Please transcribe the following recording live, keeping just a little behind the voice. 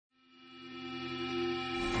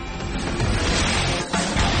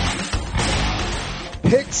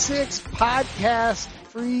Six Podcast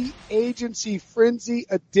Free Agency Frenzy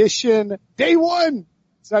Edition. Day one.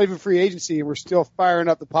 It's not even free agency, and we're still firing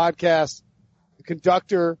up the podcast. The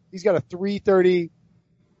conductor, he's got a 3:30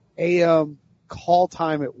 a.m. call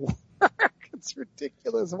time at work. It's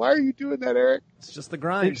ridiculous. Why are you doing that, Eric? It's just the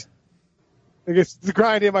grind. I guess the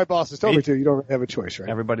grind, and my boss has told me to. You don't have a choice, right?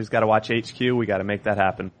 Everybody's got to watch HQ. We got to make that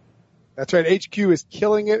happen. That's right. HQ is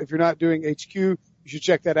killing it. If you're not doing HQ, you should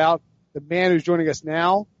check that out. The man who's joining us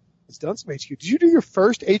now has done some HQ. Did you do your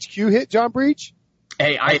first HQ hit, John Breech?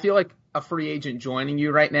 Hey, I feel like a free agent joining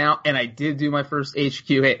you right now, and I did do my first HQ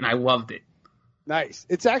hit, and I loved it. Nice.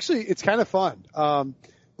 It's kind of fun.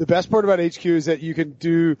 The best part about HQ is that you can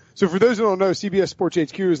do, so for those who don't know, CBS Sports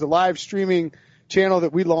HQ is the live streaming channel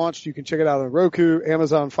that we launched. You can check it out on Roku,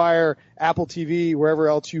 Amazon Fire, Apple TV, wherever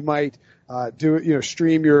else you might, do it,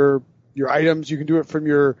 stream your items. You can do it from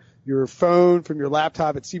your phone, from your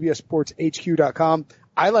laptop at cbssportshq.com.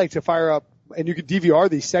 I like to fire up, and you can DVR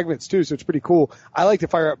these segments too, so it's pretty cool. I like to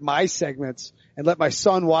fire up my segments and let my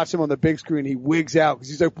son watch them on the big screen. He wigs out because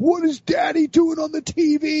he's like, what is daddy doing on the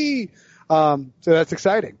TV? So that's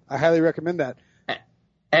exciting. I highly recommend that.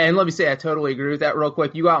 And let me say, I totally agree with that real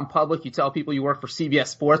quick. You go out in public, you tell people you work for CBS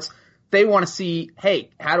Sports. They want to see,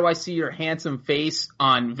 hey, how do I see your handsome face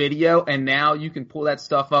on video? And now you can pull that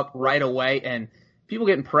stuff up right away, and people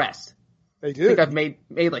get impressed. They do. I think I've made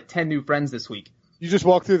like 10 new friends this week. You just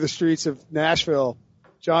walk through the streets of Nashville.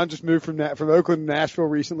 John just moved from Oakland to Nashville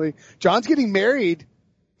recently. John's getting married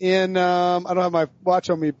in, I don't have my watch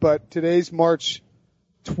on me, but today's March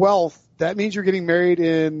 12th. That means you're getting married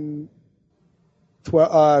in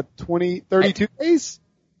 32 days?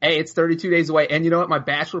 Hey, it's 32 days away. And you know what? My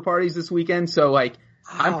bachelor party's this weekend. So like,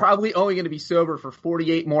 I'm probably only going to be sober for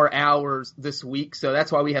 48 more hours this week. So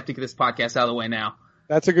that's why we have to get this podcast out of the way now.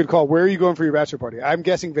 That's a good call. Where are you going for your bachelor party? I'm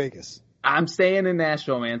guessing Vegas. I'm staying in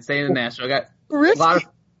Nashville, man. Staying in Nashville. I got Risky. a lot of,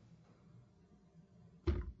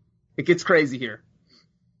 it gets crazy here.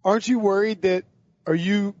 Aren't you worried that, cause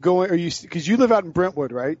you live out in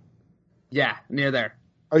Brentwood, right? Yeah, near there.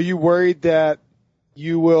 Are you worried that are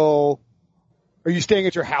you staying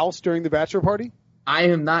at your house during the bachelor party? I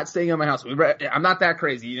am not staying at my house. I'm not that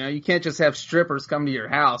crazy. You can't just have strippers come to your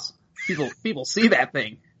house. People see that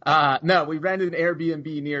thing. No, we rented an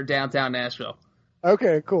Airbnb near downtown Nashville.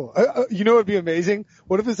 Okay, cool. You know what would be amazing?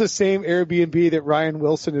 What if it's the same Airbnb that Ryan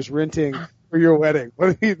Wilson is renting for your wedding?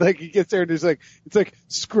 What if he gets there and there's it's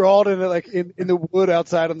scrawled in the wood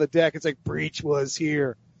outside on the deck. It's like Breech was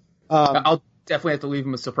here. I'll definitely have to leave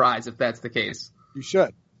him a surprise if that's the case. You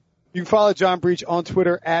should. You can follow John Breech on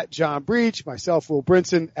Twitter at John Breech, myself, Will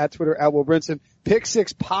Brinson, at Twitter at Will Brinson, Pick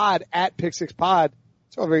Six Pod at Pick Six Pod.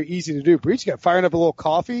 It's all very easy to do. Breech got firing up a little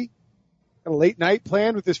coffee, got a late night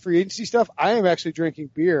plan with this free agency stuff. I am actually drinking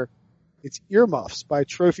beer. It's Earmuffs by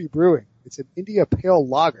Trophy Brewing. It's an India Pale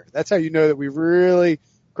Lager. That's how you know that we've really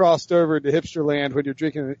crossed over into hipster land when you're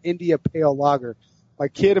drinking an India Pale Lager. My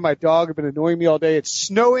kid and my dog have been annoying me all day. It's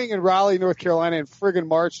snowing in Raleigh, North Carolina in friggin'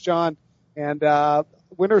 March, John. And,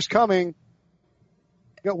 winter's coming.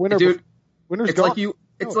 You got winter. Dude, winter's it's gone.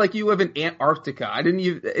 It's like you live in Antarctica.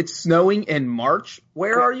 It's snowing in March.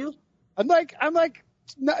 Where are you? I'm like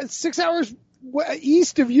 6 hours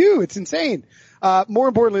east of you. It's insane. More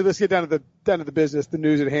importantly, let's get down to the business, the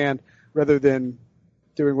news at hand, rather than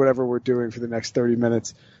doing whatever we're doing for the next 30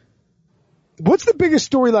 minutes. What's the biggest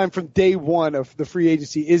storyline from day one of the free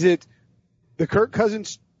agency? Is it the Kirk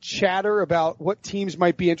Cousins chatter about what teams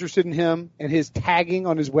might be interested in him and his tagging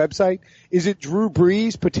on his website? Is it Drew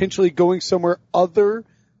Brees potentially going somewhere other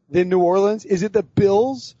than New Orleans? Is it the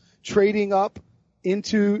Bills trading up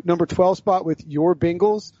into number 12 spot with your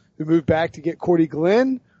Bengals who moved back to get Cordy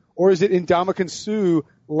Glenn? Or is it Ndamukong Suh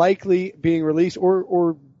likely being released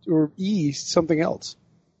or something else?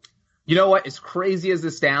 You know what? As crazy as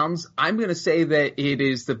this sounds, I'm going to say that it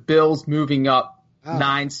is the Bills moving up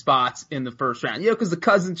 9 spots in the first round. Because the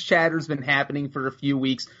Cousins chatter's been happening for a few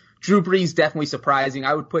weeks. Drew Brees definitely surprising.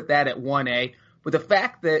 I would put that at 1A. But the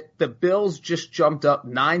fact that the Bills just jumped up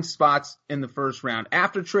 9 spots in the first round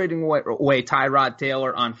after trading away Tyrod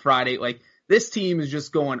Taylor on Friday, this team is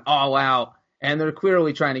just going all out, and they're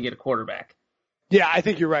clearly trying to get a quarterback. Yeah, I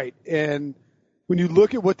think you're right. And when you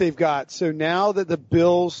look at what they've got, so now that the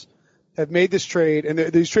Bills have made this trade, and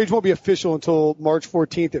these trades won't be official until March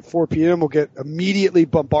 14th at 4 p.m. We'll get immediately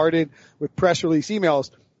bombarded with press release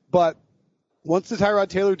emails. But once the Tyrod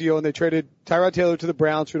Taylor deal, and they traded Tyrod Taylor to the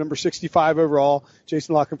Browns for number 65 overall,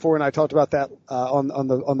 Jason Lockenfor and I talked about that on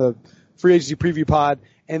the free agency preview pod,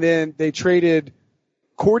 and then they traded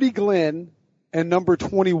Cordy Glenn and number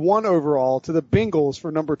 21 overall to the Bengals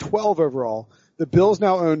for number 12 overall. The Bills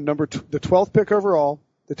now own the 12th pick overall,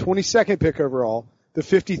 the 22nd pick overall, the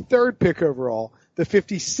 53rd pick overall, the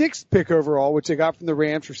 56th pick overall, which they got from the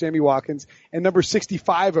Rams for Sammy Watkins, and number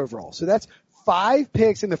 65 overall. So that's 5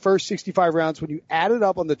 picks in the first 65 rounds. When you add it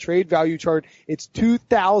up on the trade value chart, it's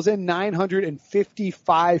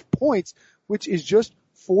 2,955 points, which is just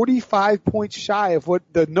 45 points shy of what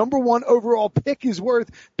the number 1 overall pick is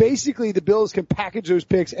worth. Basically, the Bills can package those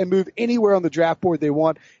picks and move anywhere on the draft board they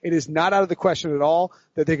want. It is not out of the question at all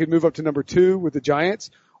that they could move up to number 2 with the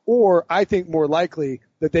Giants, or I think more likely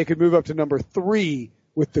that they could move up to number 3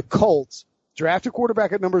 with the Colts, draft a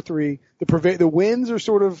quarterback at number 3. The winds are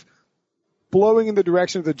sort of blowing in the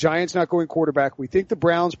direction of the Giants not going quarterback. We think the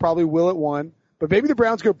Browns probably will at 1, but maybe the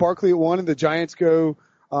Browns go Barkley at 1 and the Giants go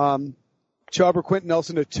Chubb or Quentin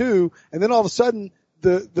Nelson at 2, and then all of a sudden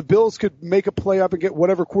the Bills could make a play up and get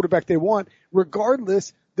whatever quarterback they want.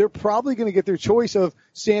 Regardless, they're probably going to get their choice of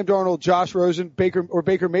Sam Darnold, Josh Rosen,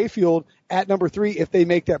 Baker Mayfield at number 3 if they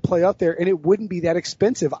make that play up there, and it wouldn't be that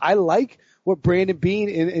expensive. I like what Brandon Beane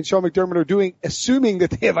and Sean McDermott are doing, assuming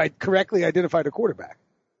that they have correctly identified a quarterback.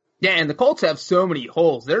 Yeah, and the Colts have so many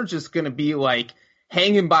holes. They're just going to be like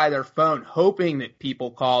hanging by their phone, hoping that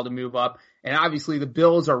people call to move up. And obviously the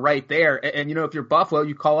Bills are right there. And, if you're Buffalo,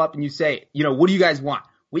 you call up and you say, what do you guys want?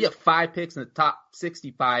 We have 5 picks in the top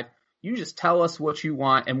 65. You just tell us what you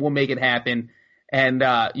want and we'll make it happen. And,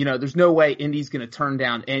 there's no way Indy's going to turn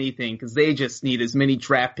down anything because they just need as many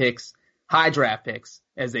high draft picks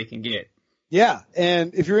as they can get. Yeah.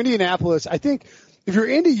 And if you're Indianapolis, I think if you're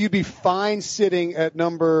Indy, you'd be fine sitting at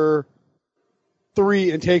number 3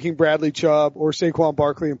 and taking Bradley Chubb or Saquon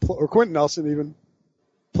Barkley or Quentin Nelson even.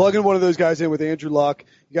 Plugging one of those guys in with Andrew Luck.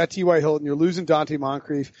 You got T.Y. Hilton. You're losing Dante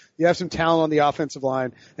Moncrief. You have some talent on the offensive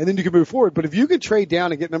line, and then you can move forward. But if you could trade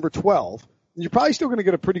down and get number 12, you're probably still going to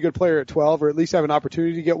get a pretty good player at 12, or at least have an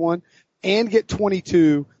opportunity to get one, and get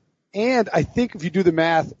 22. And I think if you do the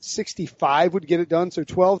math, 65 would get it done. So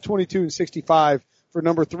 12, 22, and 65 for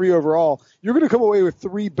number 3 overall. You're going to come away with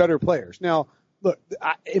 3 better players. Now, look,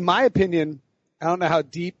 in my opinion, I don't know how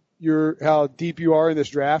deep you are in this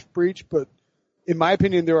draft, Breech, but in my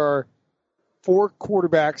opinion, there are 4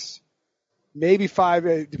 quarterbacks, maybe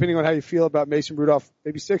 5, depending on how you feel about Mason Rudolph,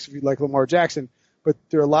 maybe 6 if you like Lamar Jackson. But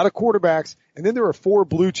there are a lot of quarterbacks, and then there are 4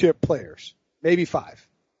 blue chip players, maybe 5. I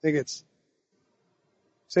think it's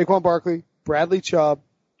Saquon Barkley, Bradley Chubb,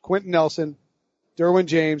 Quentin Nelson, Derwin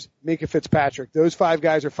James, Minkah Fitzpatrick. Those 5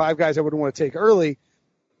 guys are 5 guys I wouldn't want to take early.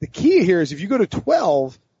 The key here is if you go to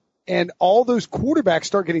 12, and all those quarterbacks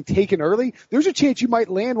start getting taken early, there's a chance you might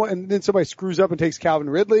land one, and then somebody screws up and takes Calvin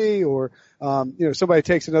Ridley, or somebody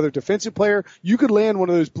takes another defensive player. You could land one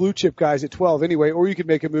of those blue chip guys at 12 anyway, or you could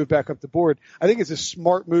make a move back up the board. I think it's a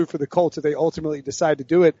smart move for the Colts if they ultimately decide to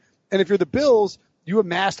do it. And if you're the Bills, you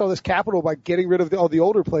amassed all this capital by getting rid of all the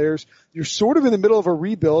older players. You're sort of in the middle of a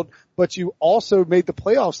rebuild, but you also made the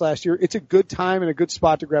playoffs last year. It's a good time and a good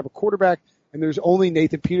spot to grab a quarterback, and there's only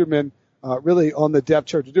Nathan Peterman really on the depth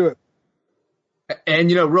chart to do it.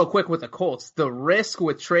 And, real quick with the Colts, the risk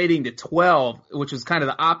with trading to 12, which is kind of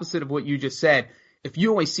the opposite of what you just said, if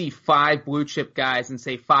you only see 5 blue chip guys and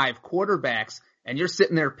say 5 quarterbacks and you're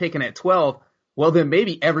sitting there picking at 12, well, then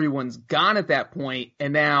maybe everyone's gone at that point.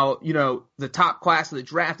 And now, the top class of the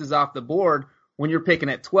draft is off the board when you're picking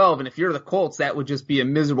at 12. And if you're the Colts, that would just be a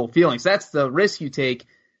miserable feeling. So that's the risk you take,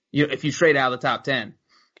 if you trade out of the top 10.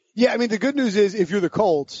 Yeah. I mean, the good news is if you're the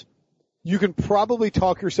Colts, you can probably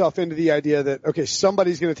talk yourself into the idea that, okay,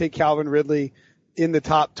 somebody's going to take Calvin Ridley in the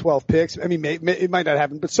top 12 picks. I mean, it might not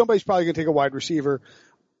happen, but somebody's probably going to take a wide receiver.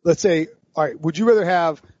 Let's say, all right, would you rather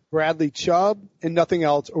have Bradley Chubb and nothing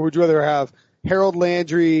else, or would you rather have Harold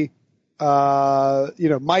Landry,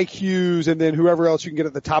 Mike Hughes, and then whoever else you can get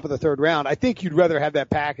at the top of the 3rd round? I think you'd rather have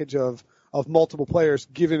that package of multiple players,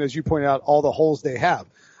 given, as you pointed out, all the holes they have.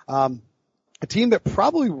 A team that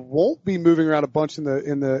probably won't be moving around a bunch in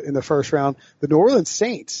the first round, the New Orleans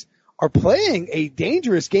Saints, are playing a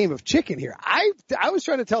dangerous game of chicken here. I was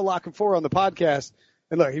trying to tell Lock and Four on the podcast,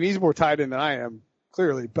 and look, he's more tied in than I am,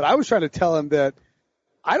 clearly, but I was trying to tell him that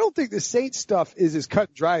I don't think the Saints stuff is as cut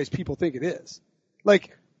and dry as people think it is.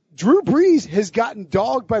 Like, Drew Brees has gotten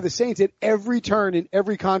dogged by the Saints at every turn in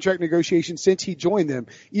every contract negotiation since he joined them,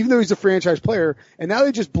 even though he's a franchise player. And now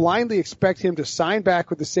they just blindly expect him to sign back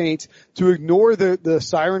with the Saints, to ignore the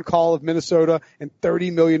siren call of Minnesota and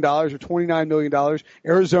 $30 million or $29 million.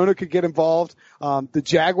 Arizona could get involved. The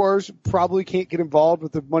Jaguars probably can't get involved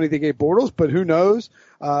with the money they gave Bortles, but who knows?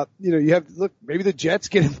 Maybe the Jets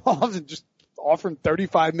get involved and just offer him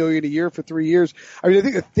 $35 million a year for 3 years. I mean, I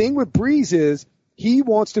think the thing with Brees is, he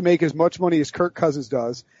wants to make as much money as Kirk Cousins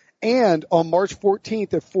does. And on March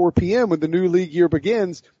 14th at 4 p.m., when the new league year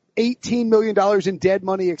begins, $18 million in dead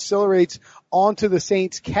money accelerates onto the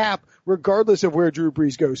Saints cap regardless of where Drew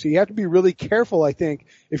Brees goes. So you have to be really careful, I think,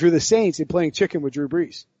 if you're the Saints in playing chicken with Drew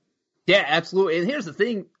Brees. Yeah, absolutely. And here's the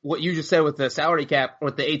thing, what you just said with the salary cap,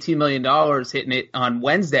 with the $18 million hitting it on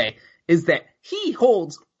Wednesday, is that he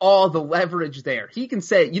holds all the leverage there. He can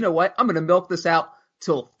say, you know what, I'm going to milk this out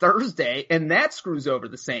till Thursday, and that screws over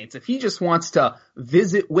the Saints. If he just wants to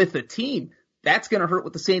visit with the team, that's going to hurt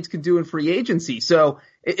what the Saints can do in free agency. So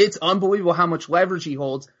it's unbelievable how much leverage he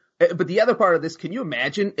holds. But the other part of this, can you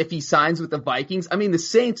imagine if he signs with the Vikings? I mean, the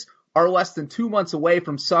Saints are less than 2 months away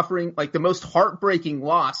from suffering like the most heartbreaking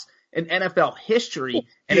loss in NFL history,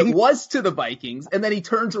 and it was to the Vikings, and then he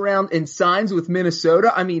turns around and signs with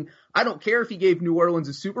Minnesota. I mean, I don't care if he gave New Orleans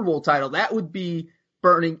a Super Bowl title. That would be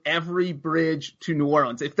burning every bridge to New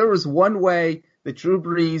Orleans. If there was one way that Drew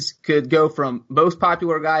Brees could go from most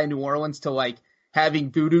popular guy in New Orleans to like having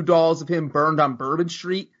voodoo dolls of him burned on Bourbon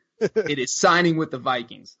Street, it is signing with the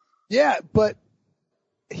Vikings. Yeah, but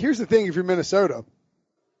here's the thing. If you're Minnesota,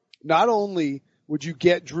 not only would you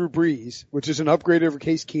get Drew Brees, which is an upgrade over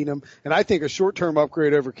Case Keenum, and I think a short-term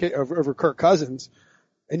upgrade over Kirk Cousins,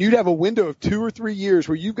 and you'd have a window of 2 or 3 years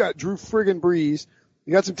where you've got Drew friggin' Brees.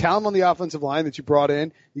 You got some talent on the offensive line that you brought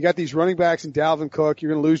in. You got these running backs in Dalvin Cook.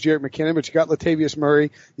 You're going to lose Jerick McKinnon, but you got Latavius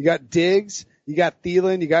Murray. You got Diggs. You got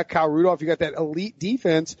Thielen. You got Kyle Rudolph. You got that elite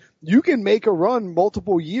defense. You can make a run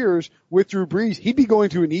multiple years with Drew Brees. He'd be going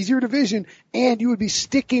to an easier division, and you would be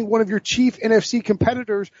sticking one of your chief NFC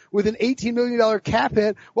competitors with an $18 million cap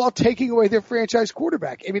hit while taking away their franchise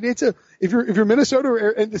quarterback. I mean, if you're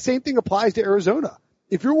Minnesota, and the same thing applies to Arizona.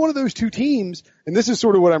 If you're one of those two teams, and this is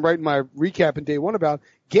sort of what I'm writing my recap in day one about,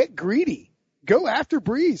 get greedy. Go after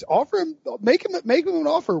Brees. Offer him, make him an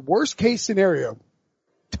offer. Worst case scenario.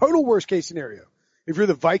 Total worst case scenario. If you're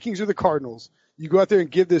the Vikings or the Cardinals, you go out there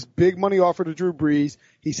and give this big money offer to Drew Brees.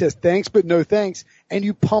 He says thanks, but no thanks. And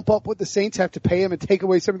you pump up what the Saints have to pay him and take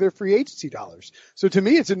away some of their free agency dollars. So to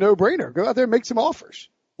me, it's a no-brainer. Go out there and make some offers.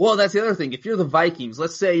 Well, that's the other thing. If you're the Vikings,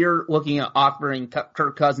 let's say you're looking at offering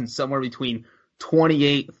Kirk Cousins somewhere between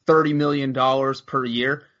 $28-30 million per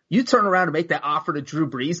year. You turn around and make that offer to Drew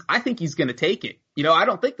Brees, I think he's going to take it. You know, I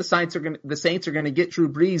don't think the Saints are going to get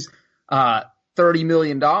Drew Brees $30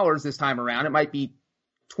 million this time around. It might be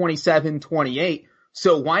 27, 28.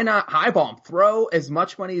 So why not highball him? Throw as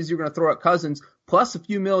much money as you're going to throw at Cousins, plus a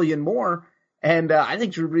few million more. And I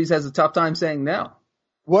think Drew Brees has a tough time saying no.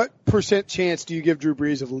 What % chance do you give Drew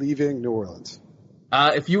Brees of leaving New Orleans?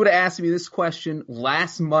 If you would have asked me this question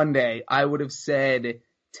last Monday, I would have said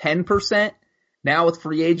 10%. Now with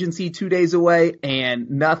free agency 2 days away and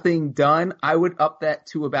nothing done, I would up that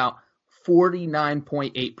to about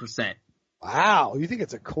 49.8%. Wow. You think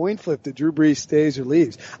it's a coin flip that Drew Brees stays or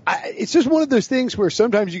leaves? It's just one of those things where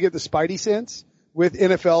sometimes you get the spidey sense with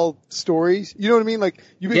NFL stories. You know what I mean? Like,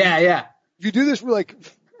 yeah. You do this for like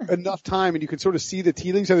enough time and you can sort of see the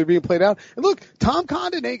tea leaves how they're being played out. And look, Tom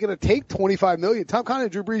Condon ain't going to take $25 million. Tom Condon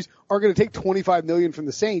and Drew Brees are going to take $25 million from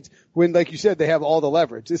the Saints when, like you said, they have all the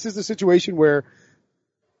leverage. This is a situation where,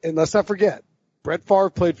 and let's not forget, Brett Favre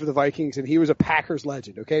played for the Vikings and he was a Packers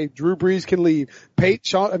legend. Okay. Drew Brees can leave.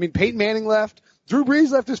 Peyton Manning left. Drew Brees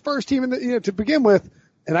left his first team to begin with.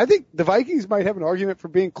 And I think the Vikings might have an argument for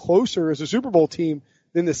being closer as a Super Bowl team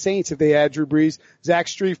than the Saints if they add Drew Brees. Zach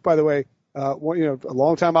Strief, by the way, a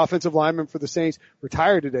longtime offensive lineman for the Saints,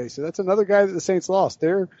 retired today. So that's another guy that the Saints lost.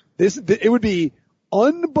 It would be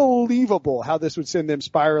unbelievable how this would send them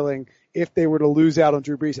spiraling if they were to lose out on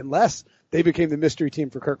Drew Brees, unless they became the mystery team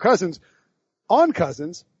for Kirk Cousins. On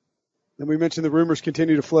Cousins, and we mentioned the rumors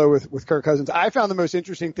continue to flow with Kirk Cousins. I found the most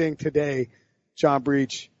interesting thing today, John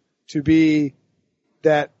Breech, to be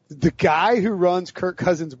that the guy who runs Kirk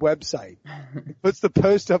Cousins' website, puts the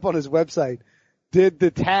post up on his website, did the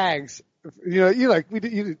tags. You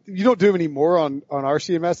don't do them anymore on our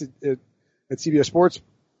CMS at CBS Sports.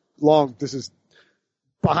 This is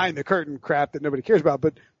behind the curtain crap that nobody cares about.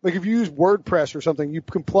 But like if you use WordPress or something, you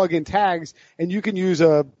can plug in tags and you can use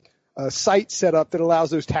a site setup that allows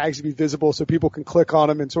those tags to be visible so people can click on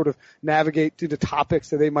them and sort of navigate to the topics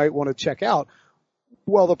that they might want to check out.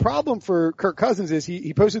 Well, the problem for Kirk Cousins is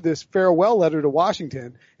he posted this farewell letter to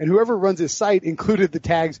Washington, and whoever runs his site included the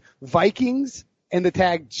tags Vikings and the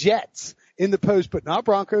tag Jets in the post, but not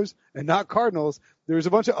Broncos and not Cardinals. There was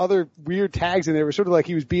a bunch of other weird tags in there. It was sort of like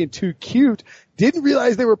he was being too cute. Didn't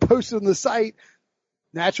realize they were posted on the site.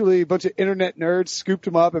 Naturally, a bunch of internet nerds scooped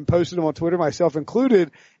them up and posted them on Twitter, myself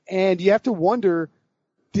included. And you have to wonder,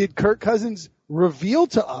 did Kirk Cousins reveal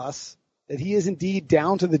to us that he is indeed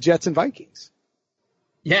down to the Jets and Vikings?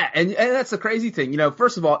 Yeah, and that's the crazy thing.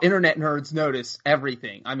 First of all, internet nerds notice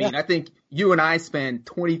everything. I mean, I think you and I spend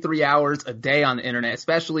 23 hours a day on the internet,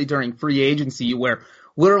 especially during free agency, where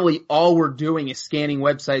literally all we're doing is scanning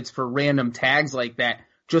websites for random tags like that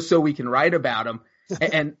just so we can write about them.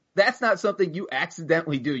 And that's not something you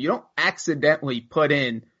accidentally do. You don't accidentally put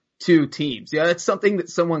in two teams. That's something that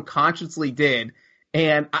someone consciously did.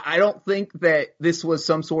 And I don't think that this was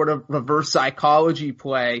some sort of reverse psychology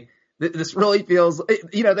play. This really feels,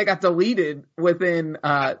 they got deleted within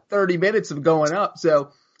 30 minutes of going up.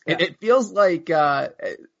 So it feels like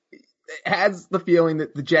it has the feeling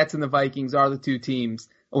that the Jets and the Vikings are the two teams,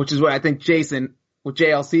 which is what I think Jason with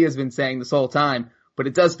JLC has been saying this whole time. But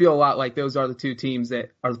it does feel a lot like those are the two teams that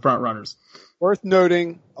are the front runners. Worth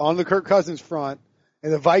noting on the Kirk Cousins front,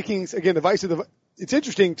 and the Vikings, again, it's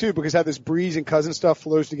interesting too because how this Brees and Cousins stuff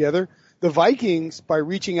flows together. The Vikings, by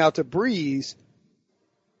reaching out to Brees,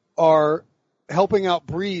 are helping out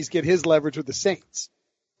Brees get his leverage with the Saints.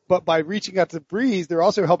 But by reaching out to Brees, they're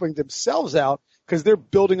also helping themselves out because they're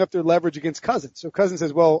building up their leverage against Cousins. So Cousins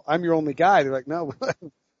says, well, I'm your only guy. They're like, no,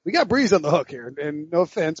 we got Brees on the hook here. And no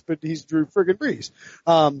offense, but he's Drew friggin' Brees.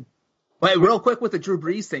 Wait, real quick with the Drew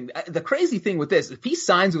Brees thing. The crazy thing with this, if he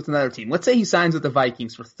signs with another team, let's say he signs with the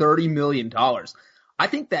Vikings for $30 million, I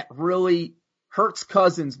think that really hurts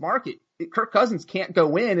Cousins' market. Kirk Cousins can't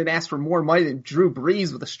go in and ask for more money than Drew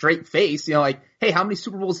Brees with a straight face. Like, hey, how many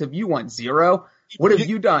Super Bowls have you won? 0? What have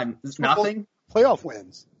you done? Nothing? Playoff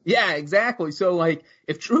wins. Yeah, exactly. So, like,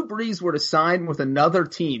 if Drew Brees were to sign with another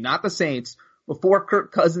team, not the Saints, before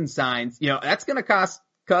Kirk Cousins signs, that's going to cost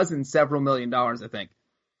Cousins several $1 million, I think.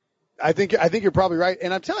 I think you're probably right.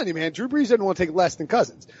 And I'm telling you, man, Drew Brees doesn't want to take less than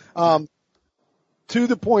Cousins. To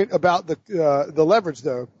the point about the leverage,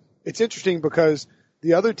 though, it's interesting because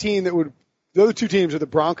the other two teams are the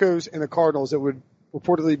Broncos and the Cardinals that would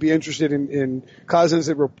reportedly be interested in Cousins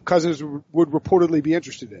that Cousins would reportedly be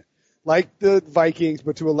interested in. Like the Vikings,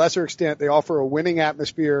 but to a lesser extent, they offer a winning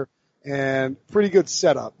atmosphere and pretty good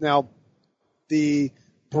setup. Now, the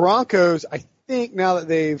Broncos, I think now that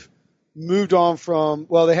they've moved on from,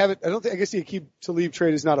 well, they haven't, I guess the Aqib Talib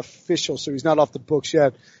trade is not official, so he's not off the books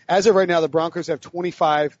yet. As of right now, the Broncos have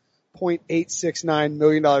 $25.869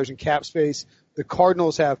 million in cap space. The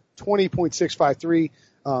Cardinals have 20.653.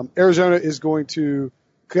 Arizona is going to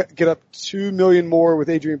get up $2 million more with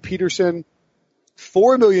Adrian Peterson,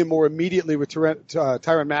 $4 million more immediately with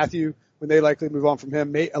Tyrann Mathieu when they likely move on from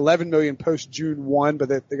him. $11 million post June 1, but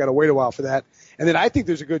they got to wait a while for that. And then I think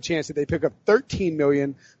there's a good chance that they pick up $13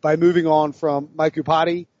 million by moving on from Mike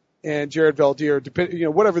Upati and Jared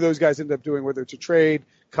Valdir, whatever those guys end up doing, whether it's a trade,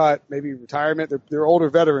 cut, maybe retirement. They're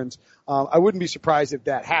older veterans. I wouldn't be surprised if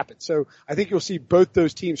that happens. So I think you'll see both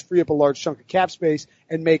those teams free up a large chunk of cap space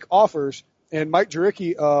and make offers. And Mike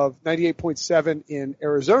Juricki of 98.7 in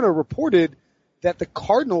Arizona reported that the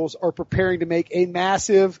Cardinals are preparing to make a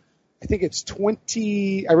massive, I think it's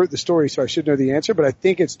I wrote the story, so I should know the answer, but I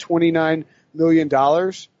think it's $29 million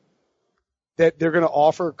that they're going to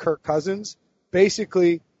offer Kirk Cousins.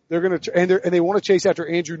 Basically, they're going to, and they want to chase after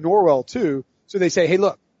Andrew Norwell too. So they say, hey,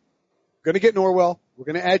 look, we're going to get Norwell. We're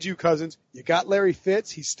going to add you, Cousins. You got Larry Fitz.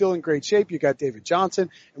 He's still in great shape. You got David Johnson.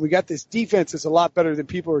 And we got this defense that's a lot better than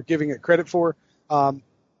people are giving it credit for.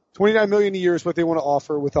 $29 million a year is what they want to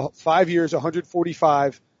offer with 5 years,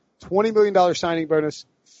 $145, $20 million signing bonus,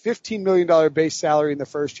 $15 million base salary in the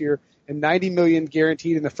first year, and $90 million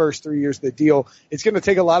guaranteed in the first 3 years of the deal. It's going to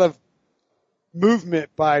take a lot of movement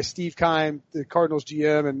by Steve Keim, the Cardinals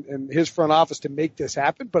GM, and his front office to make this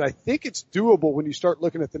happen. But I think it's doable when you start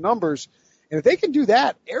looking at the numbers. And if they can do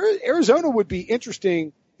that, Arizona would be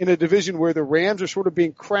interesting in a division where the Rams are sort of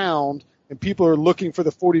being crowned and people are looking for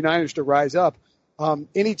the 49ers to rise up.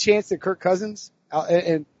 Any chance that Kirk Cousins,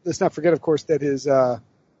 and let's not forget, of course, that his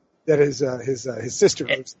sister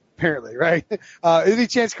lives, apparently, right? Any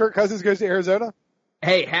chance Kirk Cousins goes to Arizona?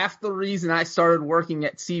 Hey, half the reason I started working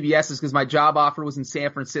at CBS is because my job offer was in San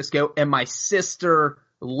Francisco and my sister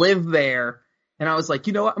lived there. And I was like,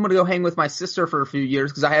 you know what? I'm going to go hang with my sister for a few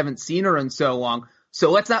years because I haven't seen her in so long. So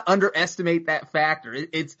let's not underestimate that factor.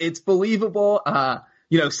 It's believable.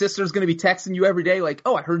 Sister's going to be texting you every day like,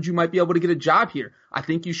 oh, I heard you might be able to get a job here. I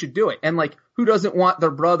think you should do it. And like, who doesn't want their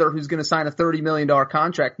brother who's going to sign a $30 million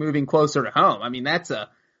contract moving closer to home? I mean, it's a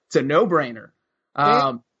no-brainer.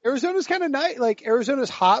 Arizona's kind of nice. Like, Arizona's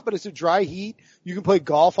hot, but it's a dry heat. You can play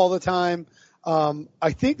golf all the time.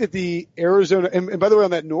 I think that the Arizona, and by the way, on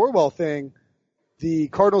that Norwell thing, the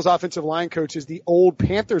Cardinals offensive line coach is the old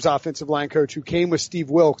Panthers offensive line coach who came with Steve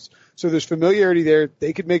Wilkes. So there's familiarity there.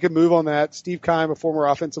 They could make a move on that. Steve Keim, a former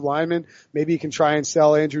offensive lineman, maybe he can try and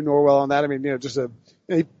sell Andrew Norwell on that. I mean, just a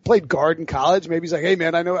he played guard in college. Maybe he's like, hey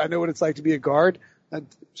man, I know what it's like to be a guard. I'm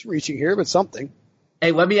just reaching here, but something.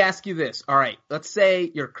 Hey, let me ask you this. All right, let's say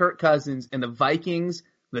you're Kirk Cousins and the Vikings,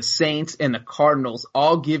 the Saints, and the Cardinals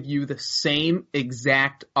all give you the same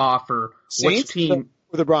exact offer. Saints, which team?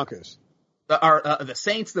 Or the Broncos? The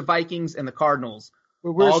Saints, the Vikings, and the Cardinals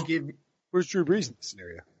Where's Drew Brees in this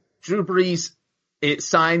scenario? Drew Brees, it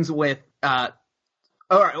signs with, all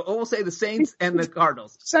right, we'll say the Saints and the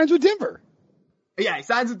Cardinals. Signs with Denver. Yeah, he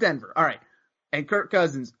signs with Denver. All right. And Kirk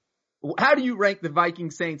Cousins, how do you rank the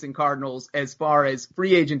Vikings, Saints, and Cardinals as far as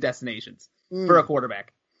free agent destinations for a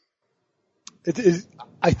quarterback? It is.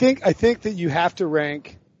 I think that you have to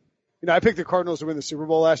rank. You know, I picked the Cardinals to win the Super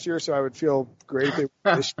Bowl last year, so I would feel great if they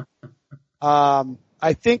won this year.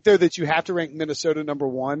 I think though that you have to rank Minnesota number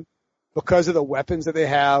one because of the weapons that they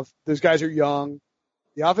have. Those guys are young.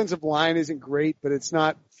 The offensive line isn't great, but it's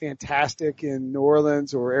not fantastic in New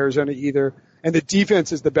Orleans or Arizona either. And the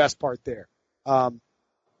defense is the best part there.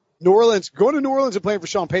 New Orleans, going to New Orleans and playing for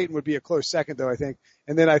Sean Payton would be a close second though, I think.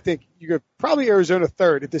 And then I think you could probably Arizona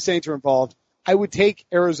third if the Saints are involved. I would take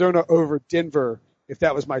Arizona over Denver if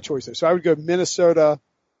that was my choice there. So I would go Minnesota,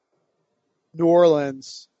 New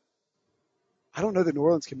Orleans. I don't know that New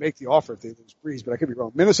Orleans can make the offer if they lose Brees, but I could be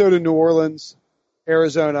wrong. Minnesota, New Orleans,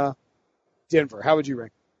 Arizona, Denver. How would you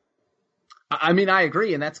rank? I mean, I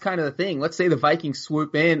agree, and that's kind of the thing. Let's say the Vikings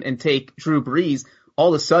swoop in and take Drew Brees.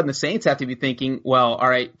 All of a sudden, the Saints have to be thinking, well, all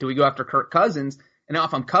right, do we go after Kirk Cousins? And now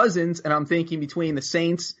if I'm Cousins and I'm thinking between the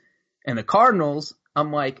Saints and the Cardinals,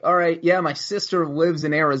 I'm like, all right, yeah, my sister lives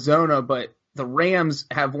in Arizona, but the Rams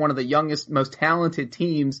have one of the youngest, most talented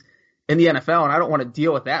teams in the NFL, and I don't want to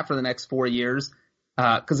deal with that for the next 4 years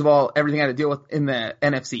because of everything I had to deal with in the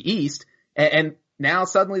NFC East. And now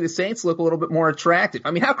suddenly the Saints look a little bit more attractive.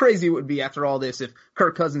 I mean, how crazy it would be after all this if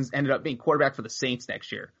Kirk Cousins ended up being quarterback for the Saints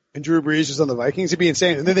next year. And Drew Brees was on the Vikings. It'd be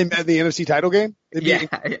insane. And then they met in the NFC title game.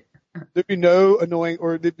 There'd be no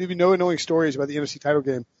annoying stories about the NFC title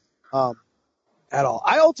game at all.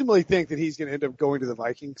 I ultimately think that he's going to end up going to the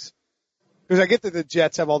Vikings because I get that the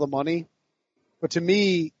Jets have all the money, but to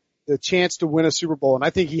me, the chance to win a Super Bowl, and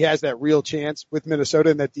I think he has that real chance with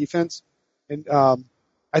Minnesota and that defense. And I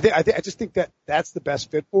just think that that's the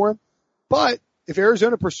best fit for him. But if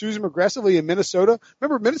Arizona pursues him aggressively in Minnesota,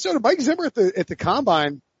 remember Minnesota, Mike Zimmer at the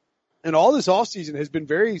combine and all this offseason has been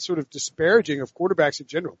very sort of disparaging of quarterbacks in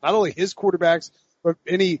general. Not only his quarterbacks, but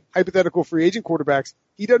any hypothetical free agent quarterbacks.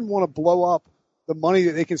 He doesn't want to blow up the money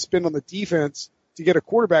that they can spend on the defense to get a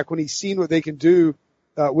quarterback when he's seen what they can do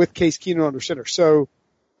with Case Keenum under center. So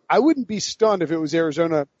I wouldn't be stunned if it was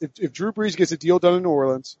Arizona. If Drew Brees gets a deal done in New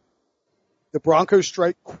Orleans, the Broncos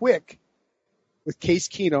strike quick with Case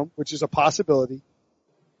Keenum, which is a possibility.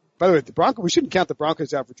 By the way, we shouldn't count the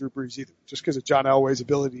Broncos out for Drew Brees either, just because of John Elway's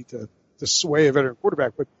ability to sway a veteran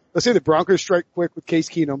quarterback. But let's say the Broncos strike quick with Case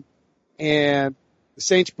Keenum and the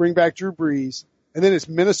Saints bring back Drew Brees, and then it's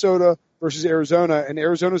Minnesota versus Arizona, and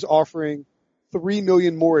Arizona's offering $3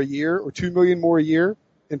 million more a year or $2 million more a year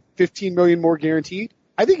and $15 million more guaranteed.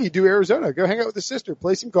 I think you do Arizona. Go hang out with his sister,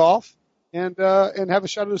 play some golf, and have a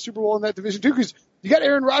shot at a Super Bowl in that division too, because you got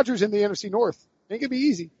Aaron Rodgers in the NFC North. Ain't gonna be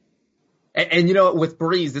easy. And you know, with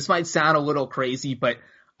Brees, this might sound a little crazy, but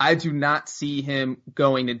I do not see him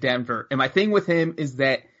going to Denver. And my thing with him is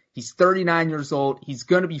that he's 39 years old. He's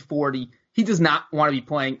going to be 40. He does not want to be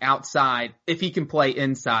playing outside if he can play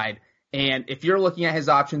inside. And if you're looking at his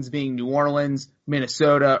options being New Orleans,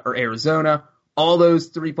 Minnesota, or Arizona, all those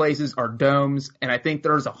three places are domes. And I think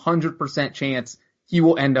there's 100% chance he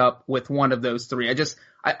will end up with one of those three.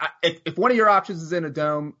 If one of your options is in a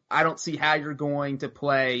dome, I don't see how you're going to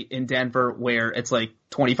play in Denver where it's like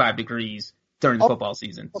 25 degrees during the football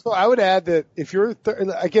season. Also, I would add that if you're,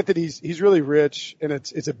 I get that he's really rich and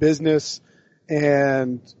it's a business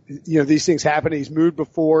and, you know, these things happen. He's moved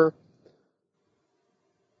before.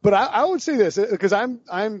 But I would say this because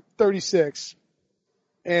I'm 36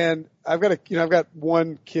 and I've got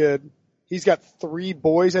one kid. He's got 3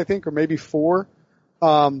 boys, I think, or maybe 4.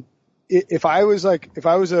 If I was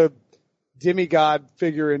a demigod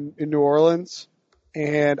figure in New Orleans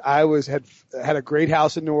and I had a great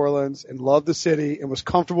house in New Orleans and loved the city and was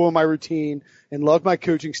comfortable in my routine and loved my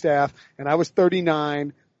coaching staff and I was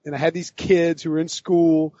 39 and I had these kids who were in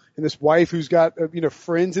school and this wife who's got,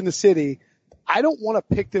 friends in the city, I don't want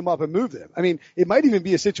to pick them up and move them. I mean, it might even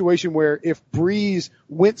be a situation where if Brees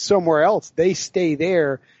went somewhere else, they stay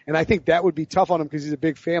there. And I think that would be tough on him because he's a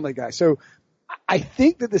big family guy. So I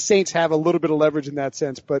think that the Saints have a little bit of leverage in that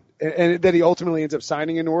sense, and that he ultimately ends up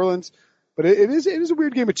signing in New Orleans. But it is a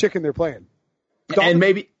weird game of chicken they're playing. And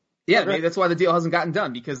maybe Yeah, maybe that's why the deal hasn't gotten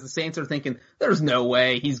done, because the Saints are thinking there's no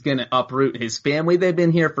way he's going to uproot his family. They've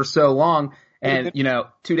been here for so long. And,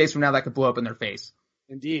 2 days from now, that could blow up in their face.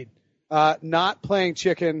 Indeed. Not playing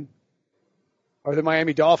chicken are the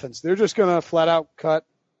Miami Dolphins. They're just going to flat out cut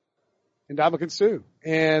Ndamukong Suh.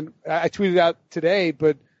 And I tweeted out today,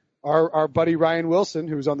 but our buddy Ryan Wilson,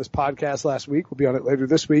 who was on this podcast last week, will be on it later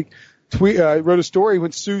this week, wrote a story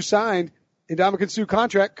when Suh signed. Ndamukong Suh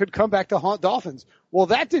contract could come back to haunt Dolphins. Well,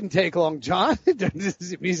 that didn't take long, John.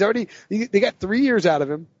 They got 3 years out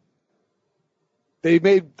of him. They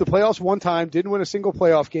made the playoffs one time, didn't win a single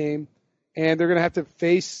playoff game, and they're going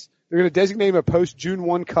to designate him a post-June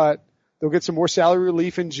 1 cut. They'll get some more salary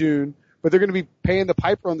relief in June, but they're going to be paying the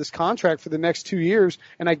piper on this contract for the next 2 years.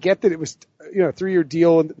 And I get that it was, a 3-year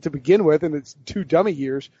deal to begin with, and it's 2 dummy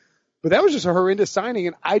years, but that was just a horrendous signing,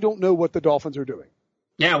 and I don't know what the Dolphins are doing.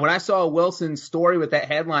 Yeah, when I saw Wilson's story with that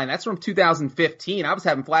headline, that's from 2015. I was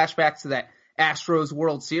having flashbacks to that Astros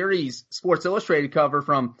World Series Sports Illustrated cover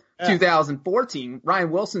from 2014.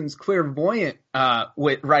 Ryan Wilson's clairvoyant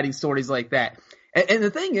with writing stories like that. And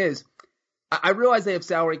the thing is, I realize they have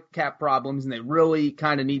salary cap problems and they really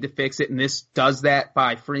kind of need to fix it, and this does that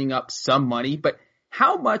by freeing up some money. But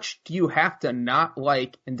how much do you have to not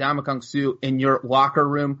like Ndamukong Suh in your locker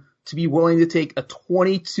room to be willing to take a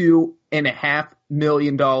 $22.5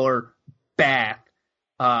 million bath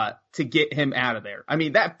to get him out of there? I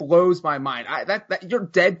mean, that blows my mind. That your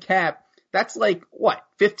dead cap, that's like, what,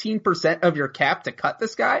 15% of your cap to cut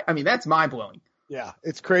this guy? I mean, that's mind-blowing. Yeah,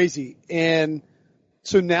 it's crazy. And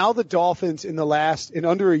so now the Dolphins in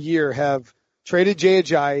under a year have traded Jay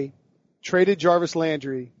Ajayi, traded Jarvis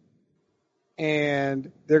Landry,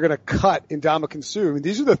 and they're going to cut Ndamukong Suh. I mean,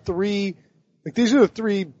 these are the three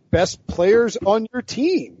best players on your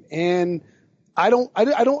team. And I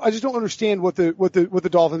just don't understand what the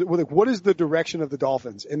Dolphins, what is the direction of the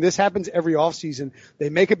Dolphins? And this happens every offseason. They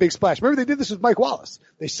make a big splash. Remember, they did this with Mike Wallace.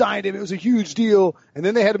 They signed him. It was a huge deal. And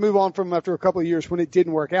then they had to move on from him after a couple of years when it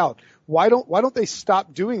didn't work out. Why don't they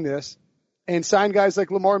stop doing this and sign guys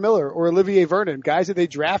like Lamar Miller or Olivier Vernon, guys that they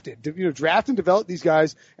drafted? Draft and develop these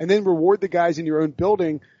guys and then reward the guys in your own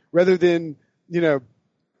building rather than,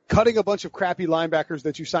 cutting a bunch of crappy linebackers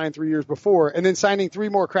that you signed 3 years before and then signing 3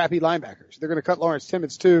 more crappy linebackers. They're going to cut Lawrence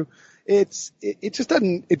Timmons too. It just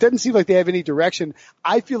doesn't seem like they have any direction.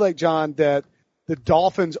 I feel like, John, that the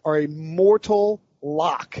Dolphins are a mortal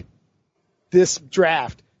lock this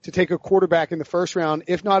draft to take a quarterback in the first round,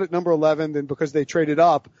 if not at number 11, then because they traded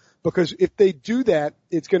up. Because if they do that,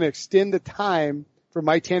 it's going to extend the time for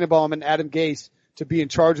Mike Tannenbaum and Adam Gase to be in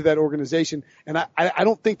charge of that organization. And I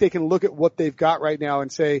don't think they can look at what they've got right now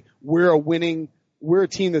and say, we're a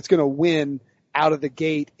team that's going to win out of the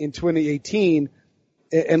gate in 2018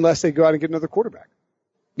 unless they go out and get another quarterback.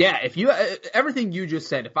 Yeah, everything you just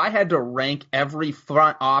said, if I had to rank every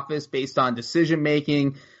front office based on decision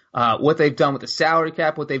making, what they've done with the salary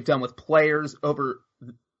cap, what they've done with players over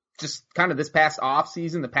just kind of this past off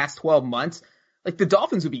season, the past 12 months, like the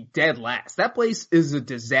Dolphins would be dead last. That place is a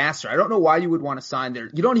disaster. I don't know why you would want to sign there.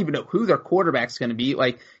 You don't even know who their quarterback's going to be.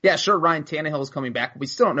 Like, yeah, sure, Ryan Tannehill is coming back, but we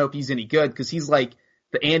still don't know if he's any good because he's like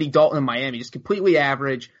the Andy Dalton in Miami, just completely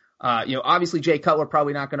average. Obviously Jay Cutler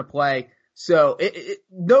probably not going to play. So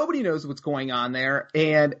nobody knows what's going on there.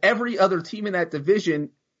 And every other team in that division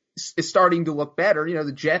is starting to look better.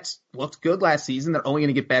 The Jets looked good last season. They're only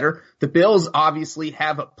going to get better. The Bills obviously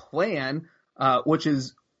have a plan, which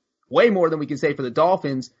is way more than we can say for the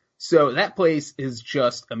Dolphins. So that place is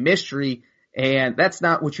just a mystery. And that's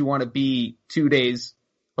not what you want to be 2 days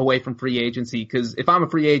away from free agency. Because if I'm a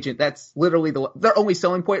free agent, that's literally their only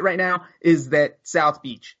selling point right now is that South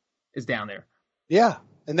Beach is down there. Yeah.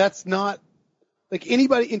 And that's not like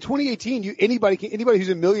anybody in 2018, anybody who's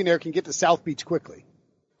a millionaire can get to South Beach quickly,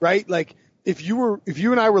 right? Like if you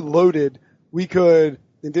and I were loaded, we could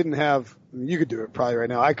and didn't have, you could do it probably right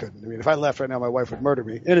now. I couldn't. I mean, if I left right now, my wife would murder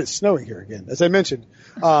me. And it's snowing here again, as I mentioned.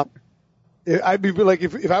 I'd be like,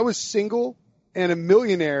 if I was single and a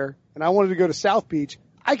millionaire and I wanted to go to South Beach,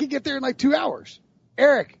 I could get there in like 2 hours.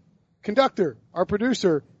 Eric, conductor, our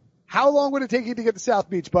producer, how long would it take you to get to South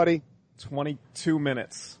Beach, buddy? 22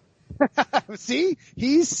 minutes. See,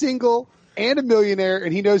 he's single and a millionaire,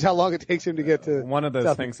 and he knows how long it takes him to get to one of those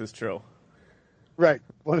South things Beach. Is true. Right.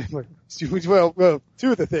 Well,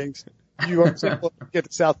 two of the things. You are single and get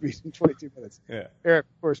to South Beach in 22 minutes. Yeah. Eric,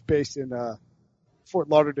 of course, based in Fort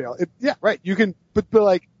Lauderdale. Yeah, right. You can, but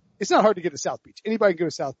like, it's not hard to get to South Beach. Anybody can go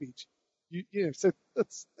to South Beach. So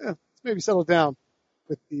let's maybe settle down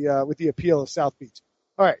with the appeal of South Beach.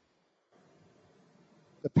 All right.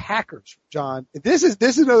 The Packers, John. This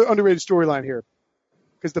is another underrated storyline here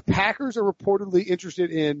because the Packers are reportedly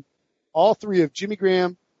interested in all three of Jimmy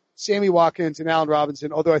Graham, Sammy Watkins, and Allen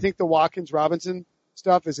Robinson, although I think the Watkins-Robinson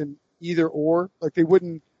stuff is an either or. Like they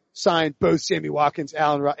wouldn't sign both Sammy Watkins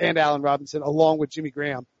and Allen Robinson along with Jimmy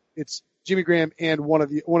Graham. It's Jimmy Graham and one of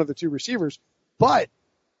the two receivers. But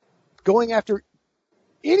going after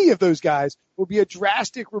any of those guys will be a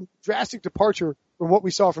drastic departure from what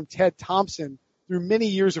we saw from Ted Thompson through many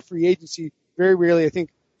years of free agency. Very rarely, I think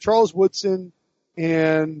Charles Woodson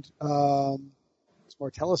and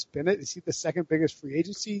Martellus Bennett, is he the second biggest free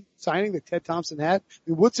agency signing that Ted Thompson had? I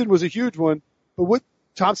mean, Woodson was a huge one, but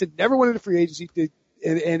Thompson never went into free agency,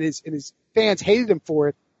 and his fans hated him for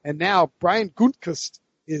it. And now Brian Gutekunst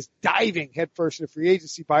is diving headfirst into free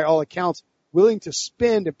agency by all accounts, willing to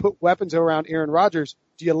spend and put weapons around Aaron Rodgers.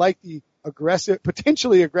 Do you like the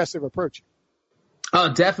potentially aggressive approach?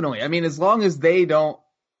 Oh, definitely. I mean, as long as they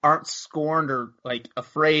aren't scorned or like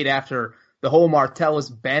afraid after the whole Martellus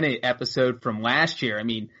Bennett episode from last year. I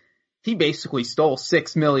mean, he basically stole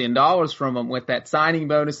 $6 million from him with that signing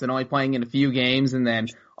bonus and only playing in a few games, and then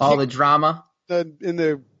all the drama in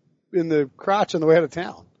the crotch on the way out of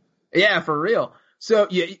town. Yeah, for real. So,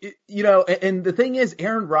 you know, and the thing is,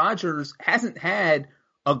 Aaron Rodgers hasn't had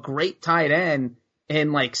a great tight end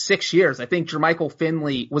in like 6 years. I think Jermichael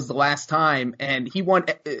Finley was the last time, and he won,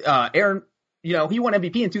 he won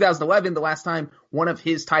MVP in 2011, the last time one of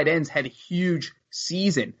his tight ends had a huge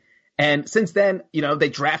season. And since then, you know, they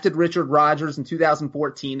drafted Richard Rodgers in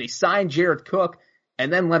 2014. They signed Jared Cook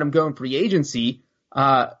and then let him go in free agency.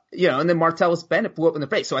 And then Martellus Bennett blew up in the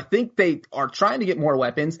face. So I think they are trying to get more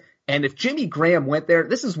weapons. And if Jimmy Graham went there,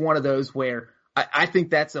 this is one of those where I think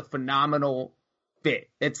that's a phenomenal fit.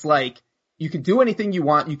 It's like you can do anything you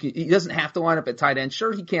want. He doesn't have to line up at tight end.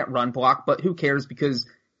 Sure, he can't run block, but who cares? Because,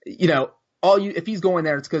 you know, if he's going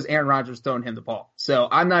there, it's because Aaron Rodgers throwing him the ball. So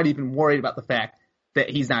I'm not even worried about the fact that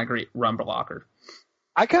he's not a great run blocker.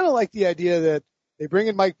 I kind of like the idea that they bring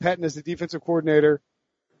in Mike Pettin as the defensive coordinator,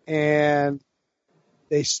 and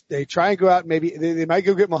they try and go out and maybe they might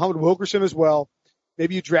go get Muhammad Wilkerson as well.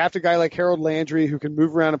 Maybe you draft a guy like Harold Landry who can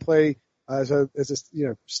move around and play as a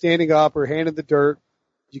standing up or hand in the dirt.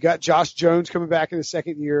 You got Josh Jones coming back in his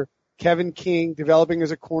second year, Kevin King developing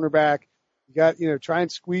as a cornerback. You got, try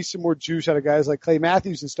and squeeze some more juice out of guys like Clay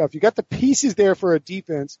Matthews and stuff. You got the pieces there for a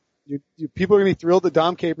defense. People are going to be thrilled that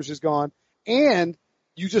Dom Capers is gone, and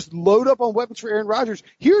you just load up on weapons for Aaron Rodgers.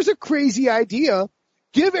 Here's a crazy idea.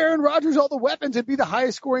 Give Aaron Rodgers all the weapons and be the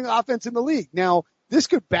highest scoring offense in the league. Now, this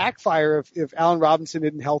could backfire if Allen Robinson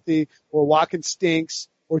isn't healthy, or Watkins stinks,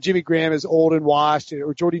 or Jimmy Graham is old and washed,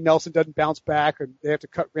 or Jordy Nelson doesn't bounce back, or they have to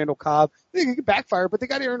cut Randall Cobb. They could backfire, but they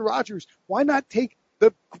got Aaron Rodgers. Why not take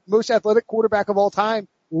the most athletic quarterback of all time,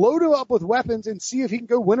 load him up with weapons, and see if he can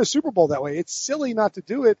go win a Super Bowl that way? It's silly not to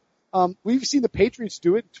do it. We've seen the Patriots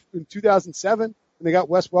do it in 2007, and they got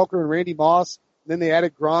Wes Welker and Randy Moss, and then they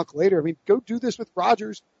added Gronk later. I mean, go do this with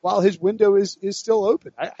Rodgers while his window is still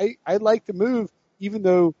open. I like the move, even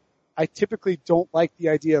though I typically don't like the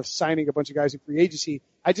idea of signing a bunch of guys in free agency.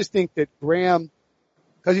 I just think that Graham,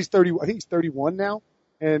 because he's 30, I think he's 31 now,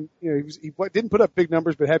 and he didn't put up big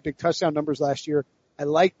numbers but had big touchdown numbers last year. I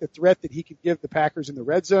like the threat that he could give the Packers in the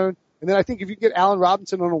red zone. And then I think if you get Allen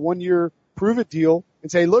Robinson on a 1-year prove-it deal and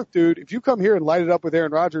say, look, dude, if you come here and light it up with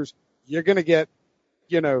Aaron Rodgers, you're going to get,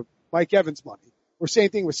 Mike Evans money. Or same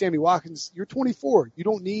thing with Sammy Watkins. You're 24. You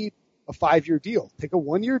don't need a 5-year deal. Take a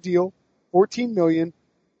 1-year deal, $14 million.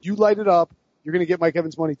 You light it up, you're going to get Mike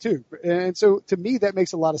Evans money too. And so to me, that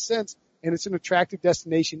makes a lot of sense. And it's an attractive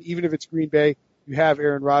destination, even if it's Green Bay. You have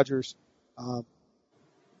Aaron Rodgers.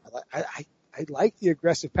 I like the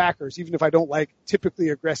aggressive Packers, even if I don't like typically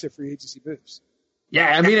aggressive free agency moves. Yeah,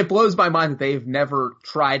 I mean, it blows my mind that they've never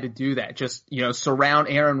tried to do that. Just, surround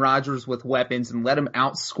Aaron Rodgers with weapons and let him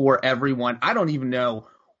outscore everyone. I don't even know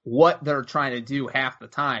what they're trying to do half the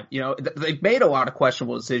time. They've made a lot of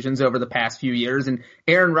questionable decisions over the past few years, and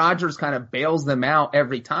Aaron Rodgers kind of bails them out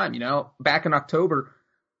every time. Back in October,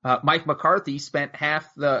 Mike McCarthy spent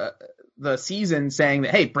half the season saying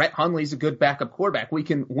that, hey, Brett Hundley's a good backup quarterback. We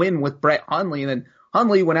can win with Brett Hundley. And then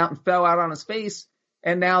Hundley went out and fell out on his face,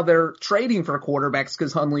 and now they're trading for quarterbacks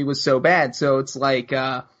because Hundley was so bad. So it's like,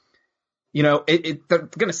 they're going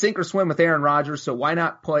to sink or swim with Aaron Rodgers, so why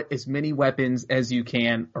not put as many weapons as you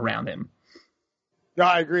can around him? Yeah,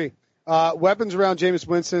 I agree. Weapons around Jameis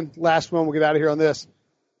Winston. Last one, we'll get out of here on this.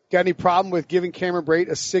 Got any problem with giving Cameron Brate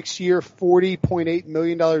a 6-year, $40.8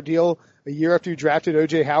 million deal a year after you drafted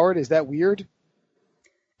O.J. Howard? Is that weird?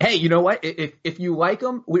 Hey, you know what? If you like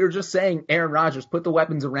him, we were just saying Aaron Rodgers, put the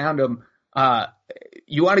weapons around him.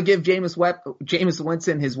 You want to give Jameis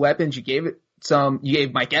Winston his weapons. You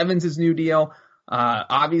gave Mike Evans his new deal.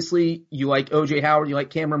 Obviously, you like OJ Howard, you like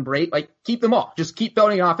Cameron Brate, like keep them all. Just keep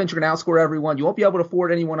building offense. You're going to outscore everyone. You won't be able to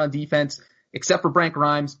afford anyone on defense except for Brent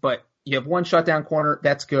Grimes, but you have one shutdown corner.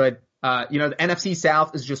 That's good. The NFC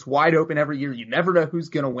South is just wide open every year. You never know who's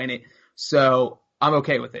going to win it. So I'm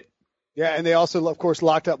okay with it. Yeah. And they also, of course,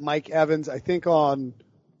 locked up Mike Evans. I think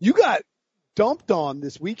you got dumped on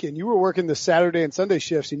this weekend. You were working the Saturday and Sunday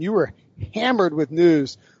shifts and you were hammered with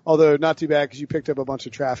news, although not too bad because you picked up a bunch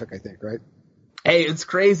of traffic, I think, right? Hey, it's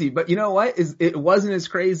crazy, but you know what? It wasn't as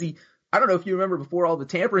crazy. I don't know if you remember before all the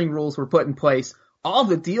tampering rules were put in place, all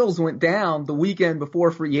the deals went down the weekend before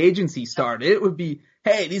free agency started. It would be,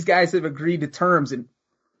 hey, these guys have agreed to terms, and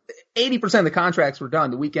 80% of the contracts were done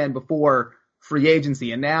the weekend before free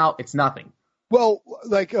agency, and now it's nothing. Well,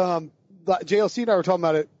 like JLC and I were talking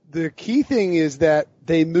about it. The key thing is that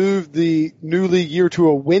they moved the new league year to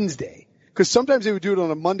a Wednesday, because sometimes they would do it on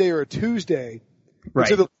a Monday or a Tuesday. Right.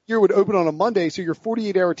 So the year would open on a Monday, so your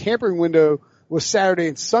 48-hour tampering window was Saturday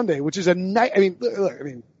and Sunday, which is a night. I mean,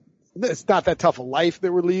 it's not that tough a life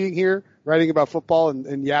that we're leading here, writing about football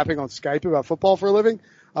and yapping on Skype about football for a living.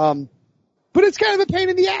 But it's kind of a pain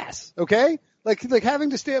in the ass, okay? Like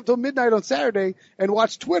having to stay up till midnight on Saturday and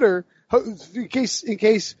watch Twitter in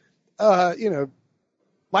case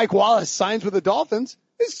Mike Wallace signs with the Dolphins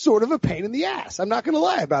is sort of a pain in the ass. I'm not going to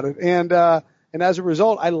lie about it. And as a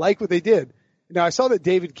result, I like what they did. Now, I saw that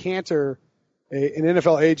David Cantor, an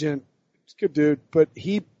NFL agent, he's a good dude, but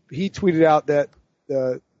he tweeted out that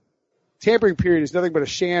the tampering period is nothing but a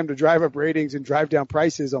sham to drive up ratings and drive down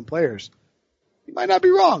prices on players. He might not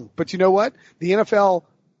be wrong, but you know what? The NFL,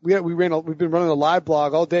 we've been running a live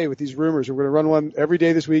blog all day with these rumors. We're going to run one every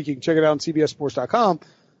day this week. You can check it out on CBSSports.com.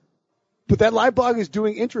 But that live blog is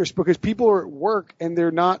doing interest because people are at work and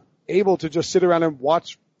they're not able to just sit around and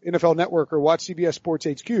watch NFL Network or watch CBS Sports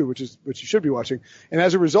HQ, which you should be watching. And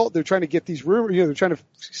as a result, they're trying to get these rumors, they're trying to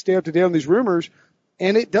stay up to date on these rumors.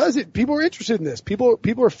 And it does it. People are interested in this. People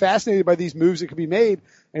are fascinated by these moves that can be made.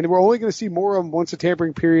 And we're only going to see more of them once the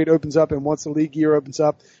tampering period opens up and once the league year opens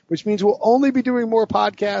up, which means we'll only be doing more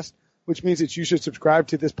podcasts, which means that you should subscribe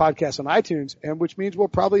to this podcast on iTunes, and which means we'll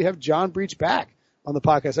probably have John Breech back on the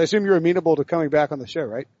podcast. I assume you're amenable to coming back on the show,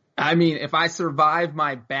 right? I mean, if I survive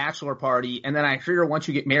my bachelor party, and then I figure once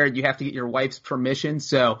you get married, you have to get your wife's permission.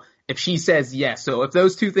 So if she says yes, so if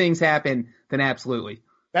those two things happen, then absolutely.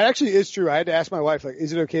 That actually is true. I had to ask my wife, like,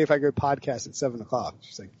 is it okay if I go podcast at 7:00?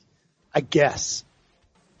 She's like, I guess.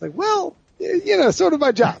 Like, well, sort of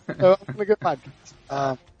my job. So I'm going to go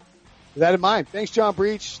podcast. With that in mind, thanks, John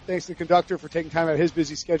Breech. Thanks to the conductor for taking time out of his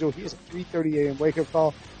busy schedule. He has a 3:30 a.m. wake-up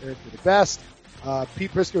call. They're the best.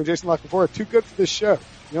 Pete Prisco and Jason Locke are too good for this show.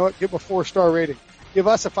 You know what? Give them a 4-star rating. Give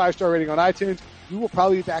us a 5-star rating on iTunes. We will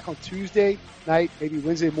probably be back on Tuesday night, maybe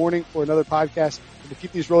Wednesday morning for another podcast. And we'll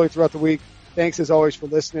keep these rolling throughout the week. Thanks, as always, for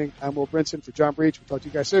listening. I'm Will Brinson for John Breech. We'll talk to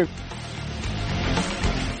you guys soon.